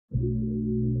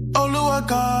Oh Lord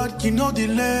God, you know the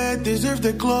led deserve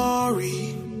the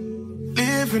glory.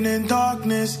 Living in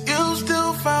darkness, you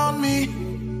still found me.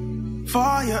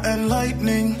 Fire and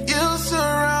lightning, you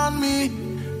surround me.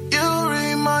 You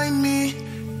remind me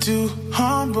to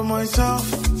humble myself,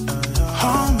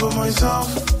 humble myself,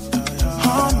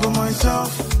 humble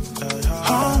myself,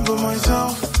 humble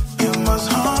myself. You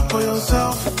must humble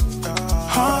yourself,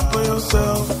 humble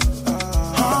yourself,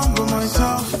 humble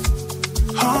myself,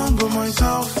 humble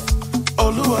myself. Oh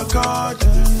Lord God,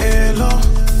 Elo,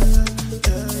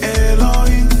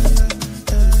 Elohim,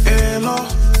 Elo,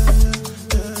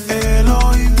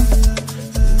 Elohim,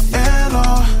 Elo,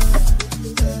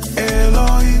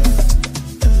 Elohim,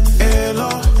 Elo,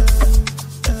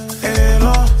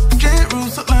 Elo,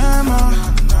 Jerusalem,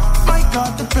 my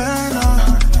God the banner,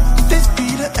 this be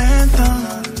the anthem,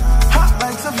 hot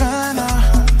like Savannah,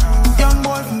 young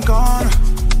boy from Ghana,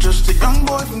 just a young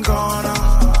boy from Ghana,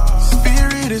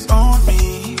 spirit is on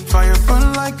me, fire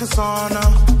burn like a sauna,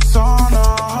 sauna,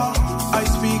 I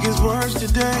speak his words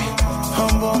today,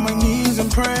 humble on my knees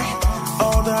and pray,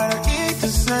 all that I need to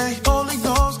say, Holy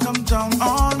Ghost come down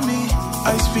on me,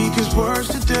 I speak his words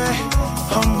today,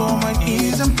 humble on my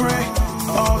knees and pray,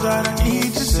 all that I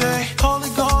need to say, Holy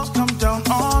Ghost come down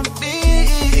on me.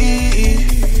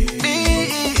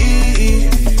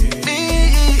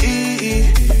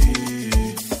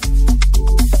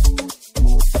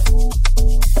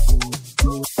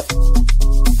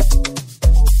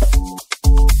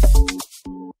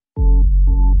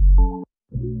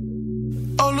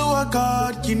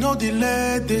 God, you know the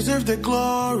led deserve the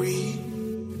glory.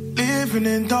 Living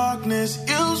in darkness,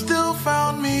 you still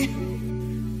found me.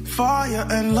 Fire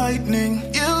and lightning,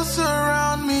 you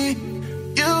surround me.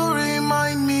 You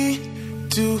remind me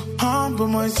to humble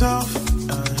myself,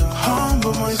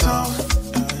 humble myself,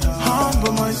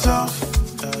 humble myself,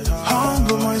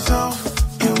 humble myself.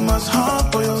 You must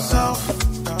humble yourself,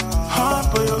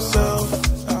 humble yourself,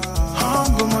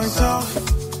 humble myself,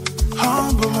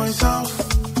 humble myself.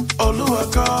 Oh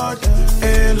Lord God,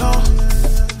 Elo,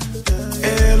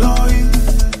 Elohim,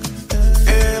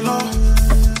 Elo,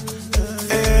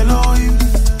 Elohim,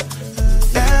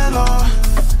 Elo,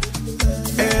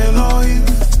 Elohim,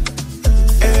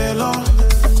 Elo,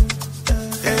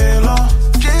 Elo,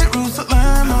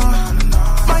 Jerusalem,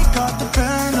 my God the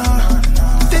banner,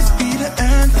 this be the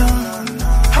anthem,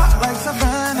 hot like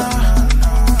Savannah,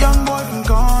 young boy from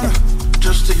Ghana,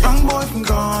 just a young boy from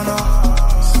Ghana.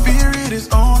 Spirit is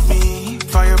on me,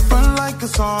 fire burn like a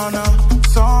sauna,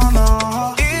 sauna.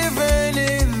 Even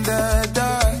in the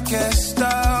darkest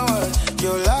hour,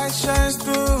 your light shines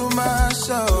through my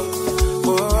soul.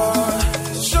 Oh,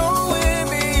 showing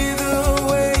me the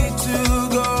way to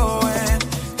go and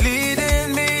leading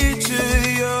me to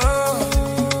you.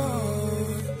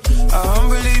 I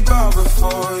humbly bow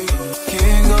before you,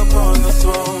 King upon the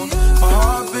throne. My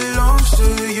heart belongs to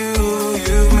you,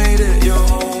 you've made it your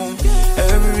home.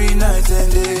 Every night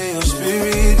and day, your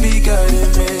spirit be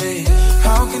guiding me.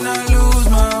 How can I lose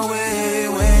my way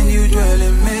when you dwell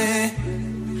in me?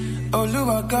 Oh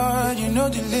Lord God, you know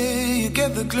the lay, you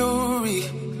get the glory.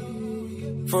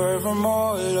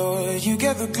 Forevermore, Lord, you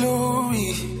get the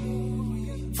glory.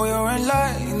 For your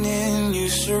enlightening, you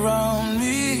surround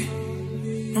me.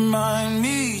 Remind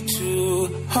me to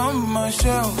humble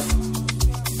myself.